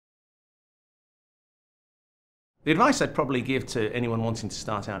The advice I'd probably give to anyone wanting to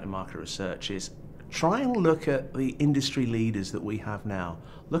start out in market research is try and look at the industry leaders that we have now.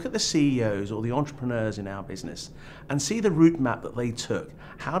 Look at the CEOs or the entrepreneurs in our business and see the route map that they took.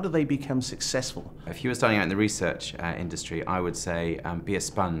 How do they become successful? If you were starting out in the research industry, I would say be a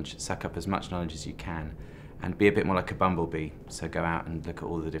sponge, suck up as much knowledge as you can, and be a bit more like a bumblebee. So go out and look at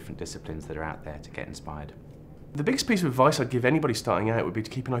all the different disciplines that are out there to get inspired. The biggest piece of advice I'd give anybody starting out would be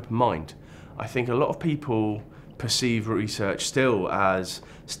to keep an open mind. I think a lot of people perceive research still as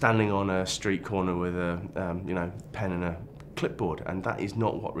standing on a street corner with a pen and a clipboard, and that is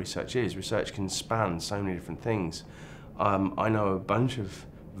not what research is. Research can span so many different things. I know a bunch of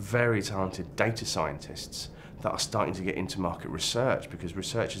very talented data scientists that are starting to get into market research because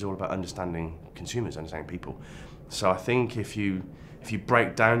research is all about understanding consumers, understanding people. So I think if you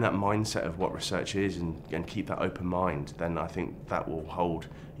break down that mindset of what research is and keep that open mind, then I think that will hold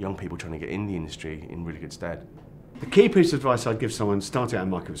young people trying to get in the industry in really good stead. The key piece of advice I'd give someone starting out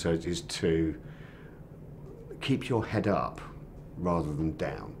in market research is to keep your head up rather than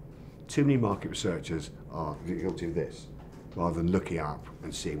down. Too many market researchers are guilty of this, rather than looking up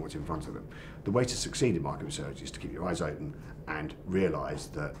and seeing what's in front of them. The way to succeed in market research is to keep your eyes open and realise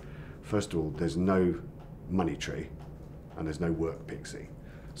that, first of all, there's no money tree and there's no work pixie.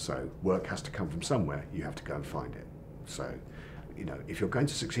 So work has to come from somewhere, you have to go and find it. So, if you're going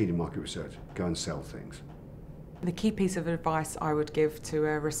to succeed in market research, go and sell things. The key piece of advice I would give to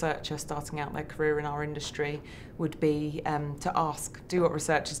a researcher starting out their career in our industry would be to ask. Do what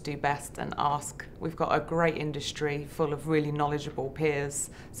researchers do best and ask. We've got a great industry full of really knowledgeable peers,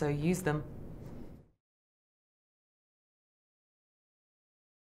 so use them.